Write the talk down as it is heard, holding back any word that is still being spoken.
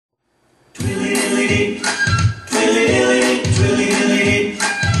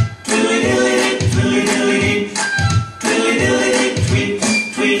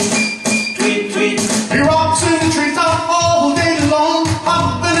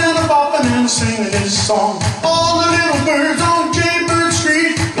singing his song. All the little birds on Jaybird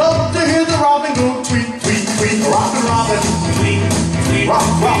Street love to hear the robin go tweet, tweet, tweet. Rockin' Robin, tweet, tweet.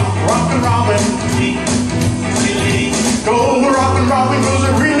 Rock, rock, Rockin' Robin, tweet, tweet. Go Rockin' Robin, 'cause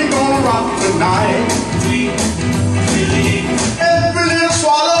they're really gonna rock tonight. Tweet, tweet. Every little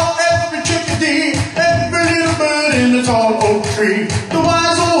swallow, every chickadee, every little bird in the tall oak tree. The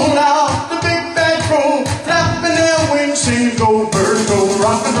wise old owl, the big bad crow, flapping their wings, singing go birds, go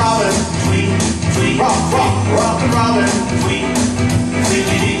Rockin' Robin, tweet, tweet. Rock, rock, Rockin' Robin, tweet,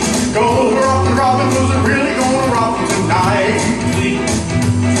 tweet. Go Rockin' Robin, 'cause they're really gonna rock tonight. Tweet,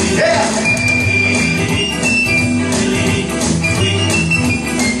 tweet. Yeah.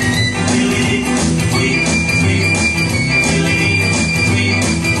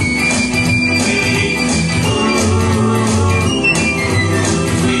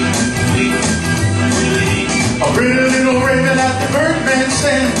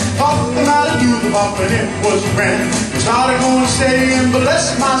 Taught them how to do the bop, and it was grand. He started going steady and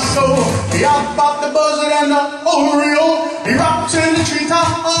bless my soul. He out bopped the buzzard and the oriole. He rocks in the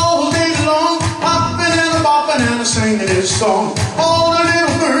treetop all day long, popping and a bopping and a singing his song. All the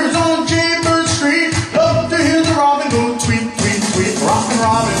little birds on Jaybird Street love to hear the robin go tweet, tweet, tweet. Rockin'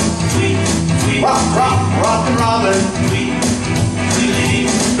 Robin, tweet, tweet. Rock, rock, Rockin' Robin, tweet, tweet.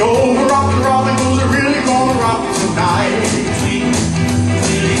 Go Rockin' Robin, 'cause they're really gonna rock tonight.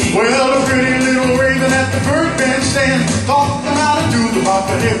 Well, the pretty little raven at the bird bandstand taught them how to do the bop,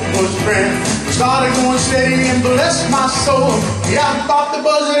 and it was grand. Started going steady and bless my soul. He out-bopped the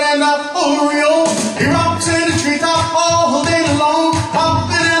buzzard and the oriole. He rocks in the treetop all day long,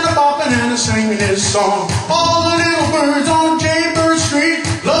 popping and a bopping and a singing his song.